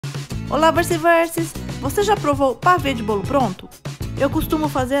Olá, Versiverses! Você já provou pavê de bolo pronto? Eu costumo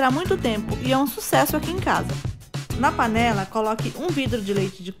fazer há muito tempo e é um sucesso aqui em casa. Na panela, coloque 1 vidro de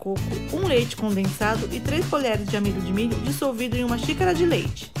leite de coco, 1 leite condensado e 3 colheres de amido de milho dissolvido em 1 xícara de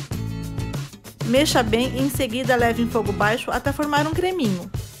leite. Mexa bem e em seguida leve em fogo baixo até formar um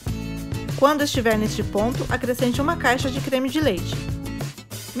creminho. Quando estiver neste ponto, acrescente 1 caixa de creme de leite.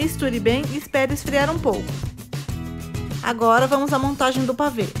 Misture bem e espere esfriar um pouco. Agora vamos à montagem do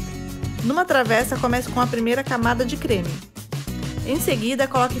pavê. Numa travessa, comece com a primeira camada de creme. Em seguida,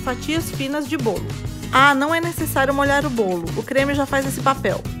 coloque fatias finas de bolo. Não é necessário molhar o bolo, o creme já faz esse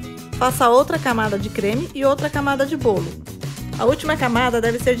papel. Faça outra camada de creme e outra camada de bolo. A última camada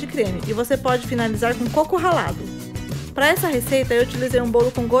deve ser de creme e você pode finalizar com coco ralado. Para essa receita, eu utilizei um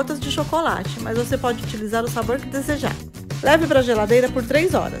bolo com gotas de chocolate, mas você pode utilizar o sabor que desejar. Leve para a geladeira por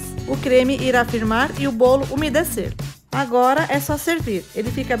 3 horas. O creme irá firmar e o bolo umedecer. Agora é só servir,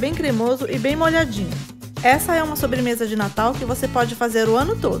 ele fica bem cremoso e bem molhadinho. Essa é uma sobremesa de Natal que você pode fazer o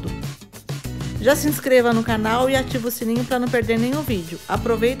ano todo. Já se inscreva no canal e ative o sininho para não perder nenhum vídeo.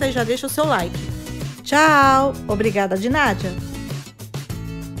 Aproveita e já deixa o seu like. Tchau! Obrigada de Nadia!